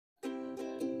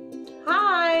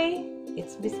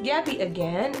It's Miss Gabby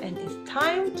again, and it's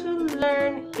time to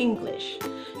learn English.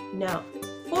 Now,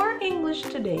 for English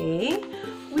today,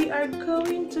 we are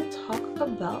going to talk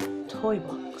about toy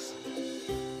box.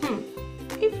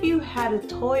 If you had a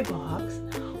toy box,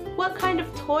 what kind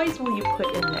of toys will you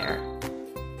put in there?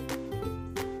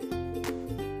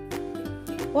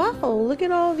 Wow, look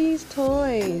at all these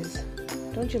toys.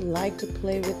 Don't you like to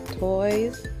play with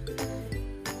toys?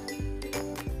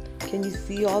 Can you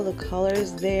see all the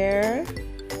colors there?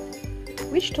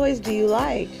 Which toys do you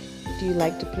like? Do you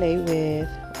like to play with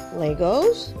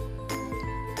Legos?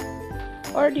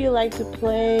 Or do you like to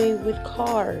play with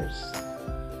cars?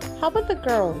 How about the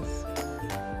girls?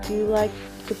 Do you like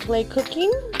to play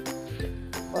cooking?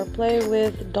 Or play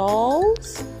with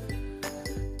dolls?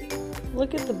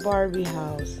 Look at the Barbie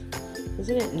house.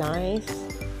 Isn't it nice?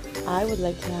 I would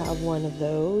like to have one of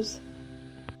those.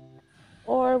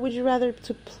 Or would you rather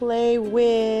to play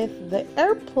with the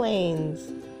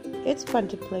airplanes? It's fun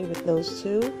to play with those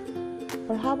too.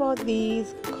 Or how about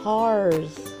these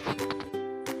cars?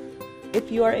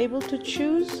 If you are able to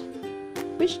choose,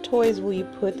 which toys will you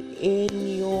put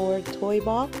in your toy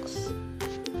box?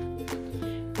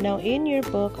 Now in your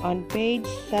book on page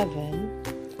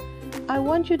 7, I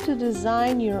want you to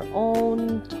design your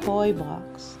own toy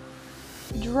box.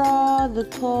 Draw the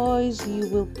toys you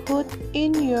will put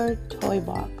in your toy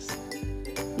box.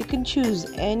 You can choose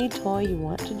any toy you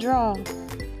want to draw.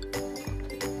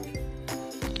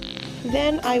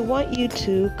 Then I want you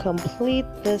to complete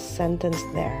the sentence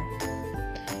there.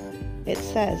 It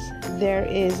says, there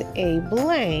is a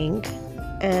blank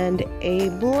and a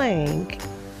blank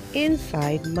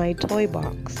inside my toy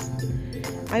box.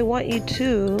 I want you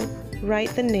to write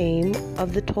the name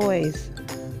of the toys.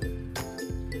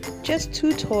 Just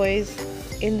 2 toys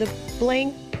in the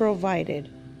blank provided.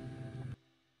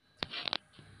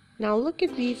 Now look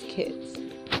at these kids.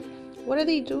 What are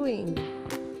they doing?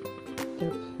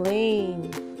 They're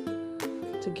playing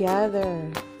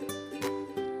together.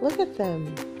 Look at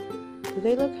them. Do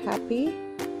they look happy?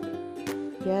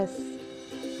 Yes,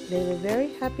 they look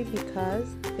very happy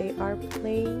because they are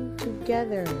playing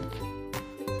together.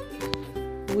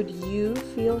 Would you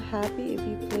feel happy if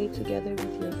you played together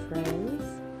with your friends?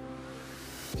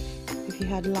 If you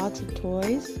had lots of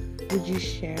toys, would you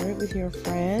share it with your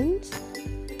friends?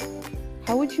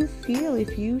 How would you feel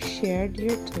if you shared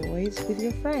your toys with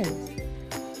your friends?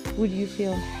 Would you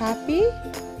feel happy?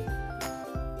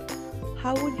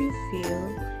 How would you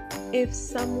feel if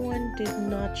someone did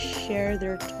not share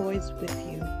their toys with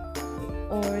you,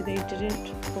 or they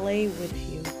didn't play with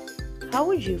you? How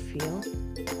would you feel?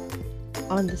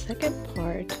 On the second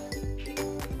part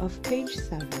of page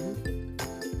 7,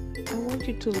 I want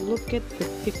you to look at the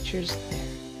pictures there.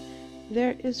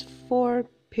 There is 4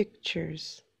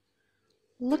 pictures.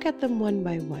 Look at them one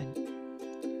by one.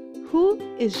 Who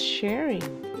is sharing?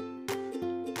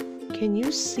 Can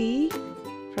you see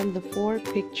from the 4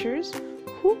 pictures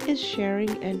who is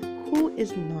sharing and who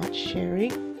is not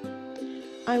sharing?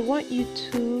 I want you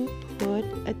to put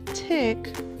a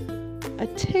tick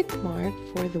mark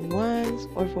for the ones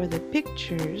or for the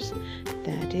pictures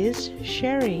that is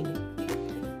sharing,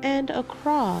 and a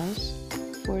cross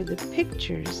for the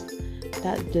pictures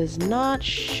that does not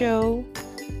show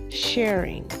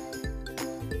sharing.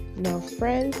 Now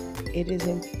friends, it is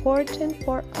important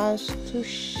for us to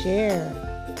share,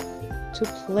 to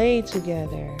play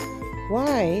together.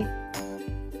 Why?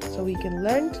 So we can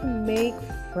learn to make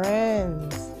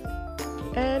friends,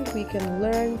 and we can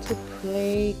learn to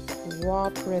play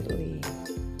cooperatively.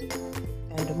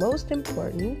 And the most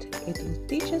important, it will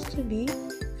teach us to be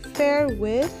fair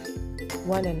with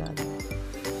one another.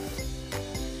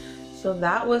 So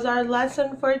that was our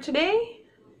lesson for today.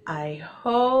 I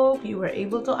hope you were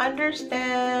able to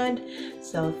understand.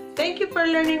 So thank you for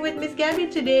learning with Miss Gabby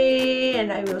today,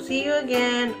 and I will see you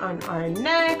again on our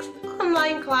next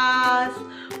online class.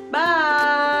 Bye!